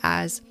 such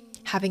as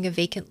having a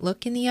vacant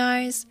look in the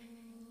eyes,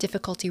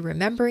 difficulty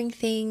remembering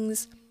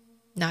things,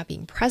 not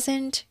being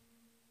present,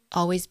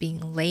 always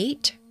being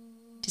late,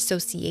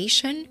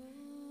 dissociation,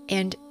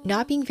 and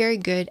not being very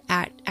good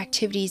at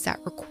activities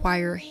that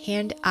require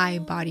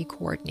hand-eye-body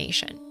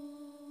coordination.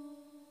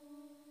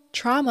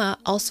 Trauma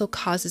also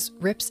causes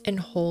rips and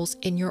holes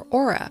in your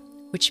aura,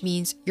 which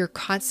means you're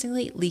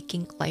constantly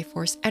leaking life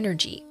force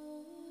energy.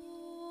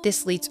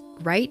 This leads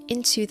right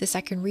into the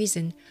second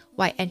reason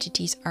why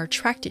entities are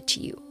attracted to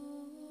you.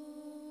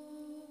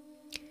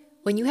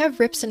 When you have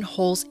rips and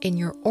holes in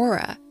your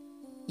aura,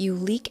 you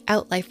leak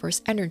out life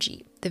force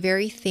energy, the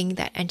very thing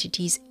that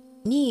entities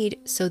need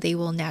so they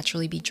will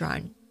naturally be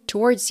drawn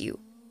towards you.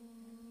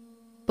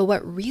 But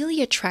what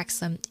really attracts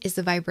them is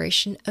the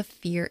vibration of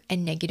fear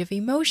and negative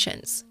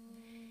emotions.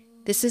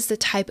 This is the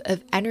type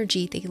of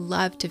energy they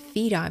love to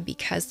feed on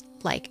because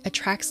like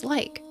attracts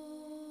like.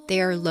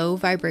 They are low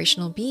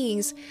vibrational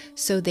beings,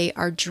 so they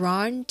are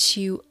drawn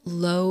to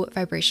low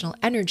vibrational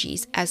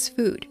energies as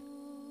food.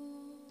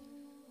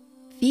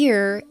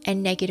 Fear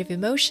and negative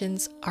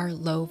emotions are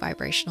low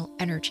vibrational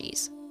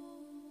energies.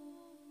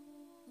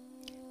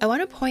 I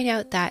want to point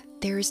out that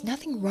there is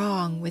nothing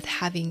wrong with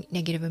having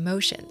negative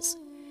emotions.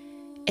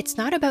 It's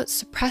not about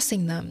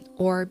suppressing them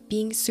or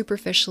being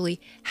superficially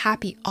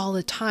happy all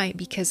the time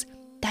because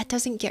that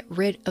doesn't get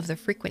rid of the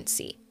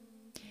frequency.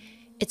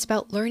 It's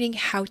about learning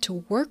how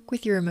to work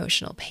with your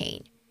emotional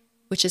pain,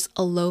 which is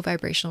a low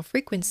vibrational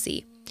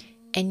frequency,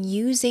 and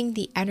using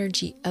the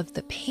energy of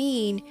the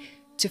pain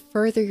to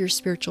further your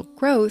spiritual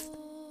growth,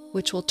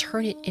 which will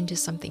turn it into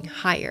something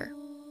higher.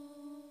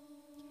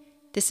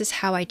 This is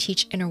how I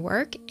teach inner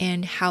work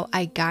and how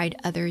I guide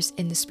others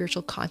in the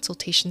spiritual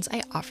consultations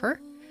I offer.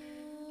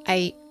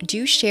 I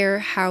do share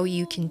how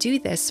you can do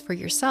this for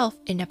yourself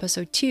in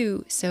episode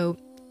 2, so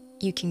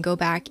you can go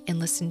back and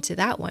listen to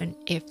that one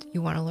if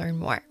you want to learn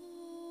more.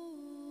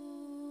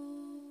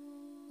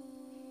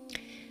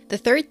 The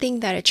third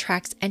thing that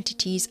attracts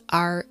entities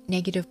are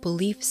negative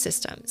belief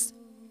systems.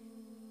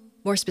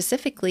 More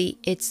specifically,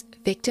 it's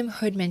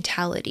victimhood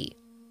mentality,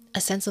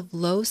 a sense of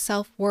low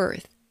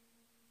self-worth,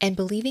 and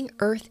believing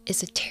Earth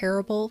is a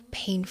terrible,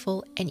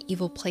 painful, and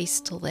evil place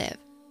to live.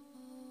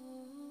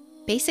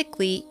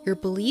 Basically, your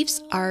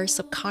beliefs are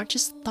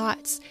subconscious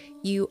thoughts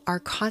you are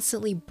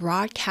constantly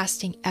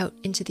broadcasting out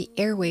into the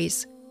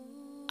airways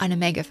on a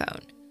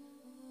megaphone.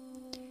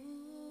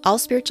 All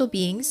spiritual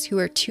beings who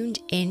are tuned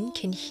in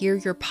can hear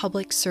your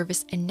public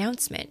service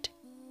announcement.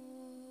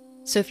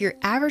 So if you're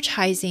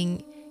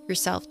advertising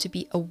yourself to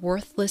be a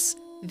worthless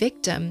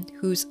victim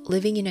who's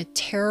living in a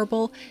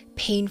terrible,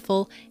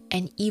 painful,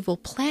 and evil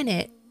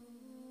planet,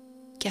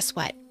 guess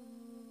what?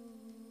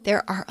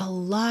 There are a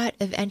lot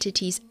of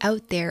entities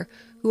out there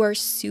who are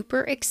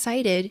super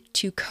excited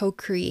to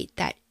co-create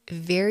that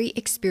very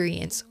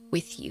experience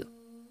with you.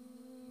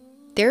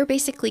 They're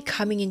basically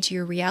coming into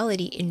your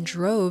reality in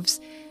droves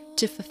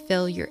to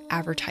fulfill your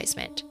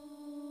advertisement.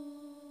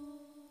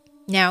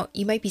 Now,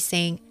 you might be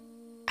saying,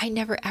 I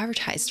never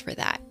advertised for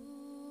that.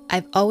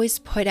 I've always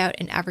put out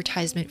an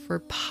advertisement for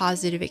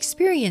positive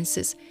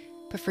experiences,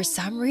 but for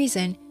some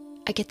reason,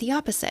 I get the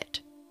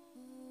opposite.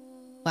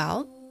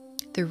 Well,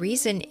 the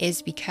reason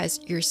is because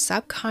your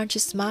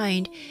subconscious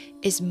mind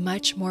is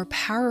much more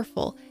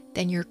powerful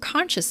than your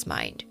conscious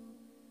mind.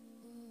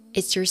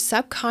 It's your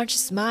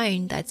subconscious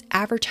mind that's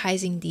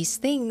advertising these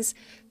things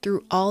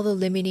through all the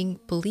limiting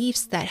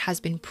beliefs that has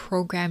been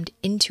programmed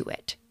into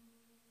it.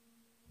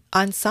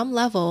 On some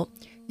level,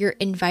 you're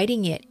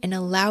inviting it and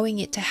allowing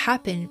it to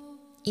happen,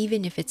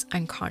 even if it's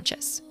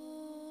unconscious.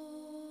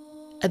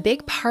 A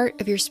big part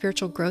of your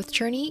spiritual growth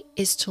journey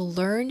is to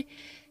learn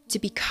to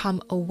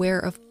become aware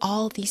of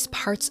all these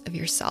parts of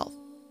yourself.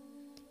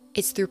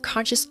 It's through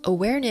conscious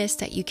awareness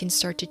that you can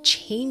start to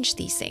change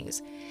these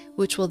things,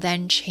 which will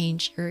then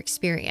change your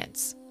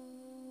experience.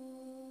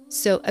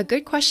 So a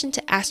good question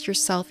to ask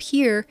yourself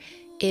here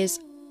is,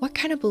 what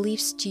kind of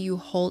beliefs do you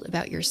hold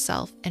about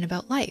yourself and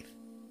about life?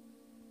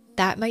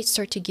 That might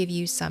start to give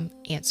you some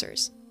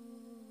answers.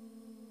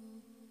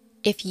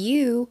 If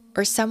you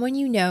or someone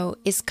you know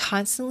is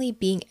constantly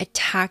being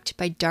attacked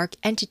by dark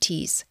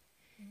entities,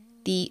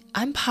 the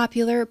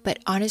unpopular but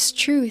honest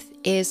truth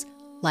is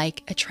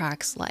like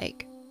attracts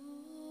like.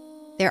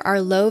 There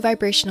are low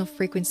vibrational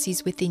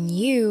frequencies within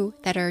you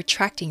that are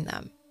attracting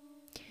them.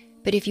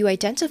 But if you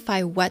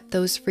identify what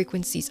those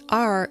frequencies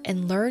are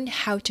and learn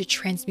how to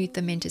transmute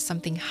them into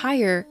something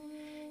higher,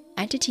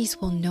 entities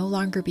will no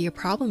longer be a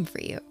problem for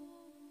you.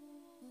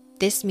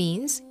 This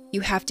means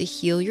you have to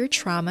heal your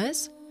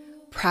traumas,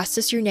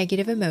 process your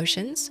negative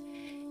emotions,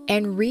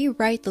 and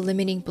rewrite the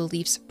limiting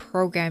beliefs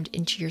programmed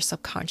into your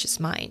subconscious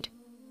mind.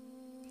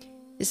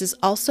 This is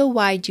also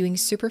why doing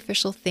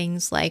superficial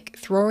things like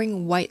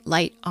throwing white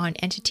light on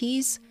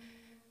entities,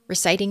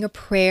 reciting a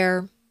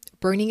prayer,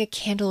 burning a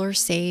candle or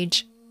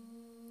sage,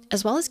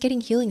 as well as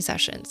getting healing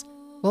sessions,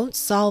 won't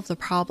solve the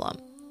problem.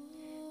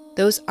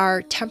 Those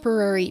are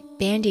temporary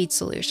band-aid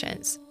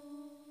solutions.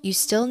 You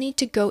still need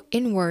to go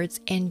inwards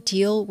and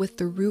deal with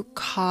the root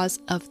cause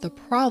of the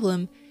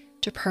problem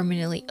to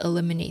permanently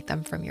eliminate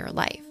them from your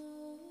life.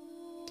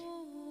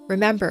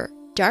 Remember,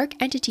 dark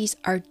entities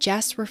are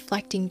just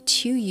reflecting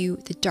to you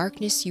the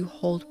darkness you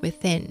hold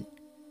within.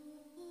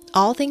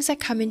 All things that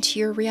come into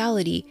your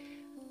reality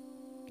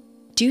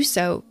do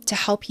so to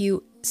help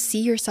you see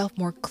yourself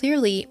more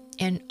clearly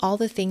and all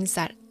the things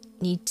that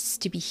needs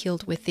to be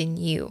healed within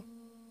you.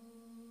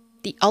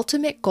 The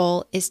ultimate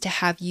goal is to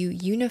have you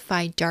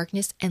unify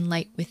darkness and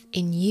light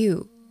within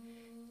you,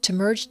 to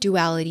merge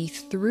duality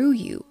through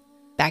you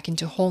back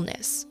into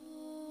wholeness.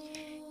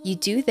 You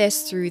do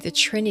this through the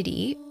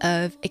trinity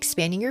of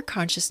expanding your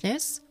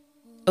consciousness,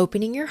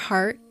 opening your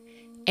heart,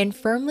 and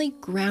firmly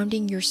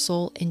grounding your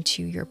soul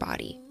into your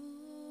body.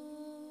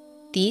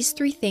 These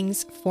three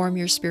things form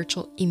your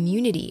spiritual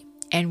immunity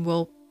and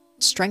will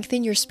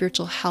strengthen your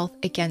spiritual health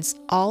against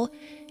all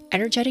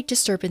energetic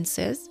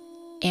disturbances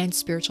and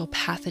spiritual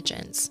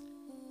pathogens.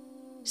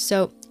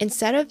 So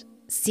instead of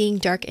seeing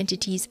dark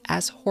entities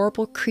as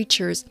horrible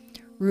creatures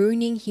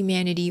ruining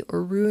humanity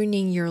or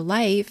ruining your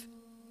life,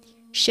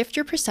 shift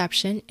your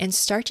perception and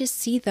start to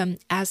see them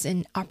as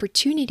an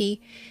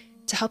opportunity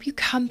to help you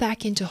come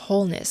back into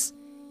wholeness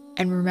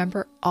and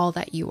remember all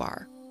that you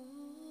are.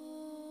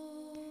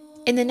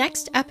 In the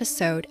next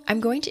episode,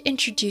 I'm going to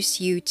introduce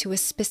you to a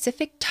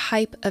specific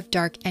type of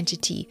dark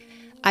entity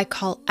I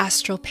call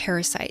astral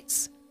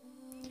parasites.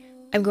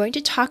 I'm going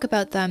to talk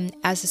about them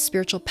as a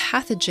spiritual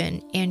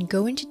pathogen and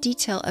go into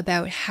detail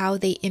about how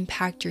they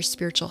impact your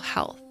spiritual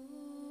health.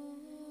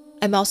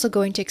 I'm also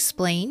going to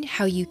explain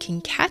how you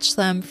can catch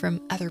them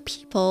from other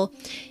people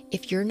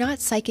if you're not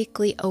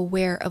psychically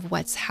aware of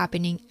what's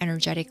happening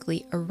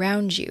energetically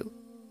around you.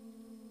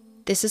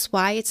 This is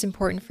why it's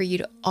important for you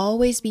to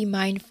always be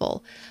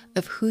mindful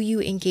of who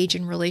you engage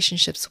in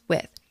relationships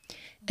with,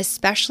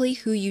 especially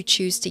who you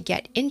choose to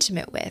get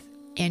intimate with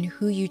and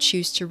who you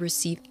choose to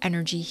receive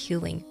energy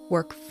healing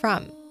work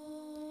from.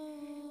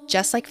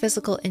 Just like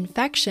physical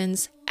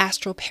infections,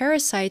 astral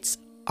parasites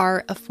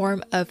are a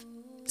form of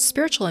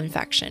spiritual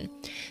infection,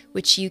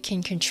 which you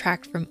can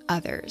contract from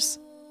others.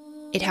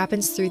 It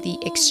happens through the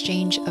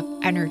exchange of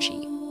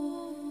energy.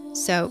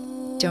 So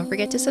don't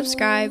forget to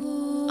subscribe.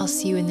 I'll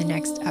see you in the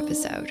next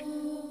episode.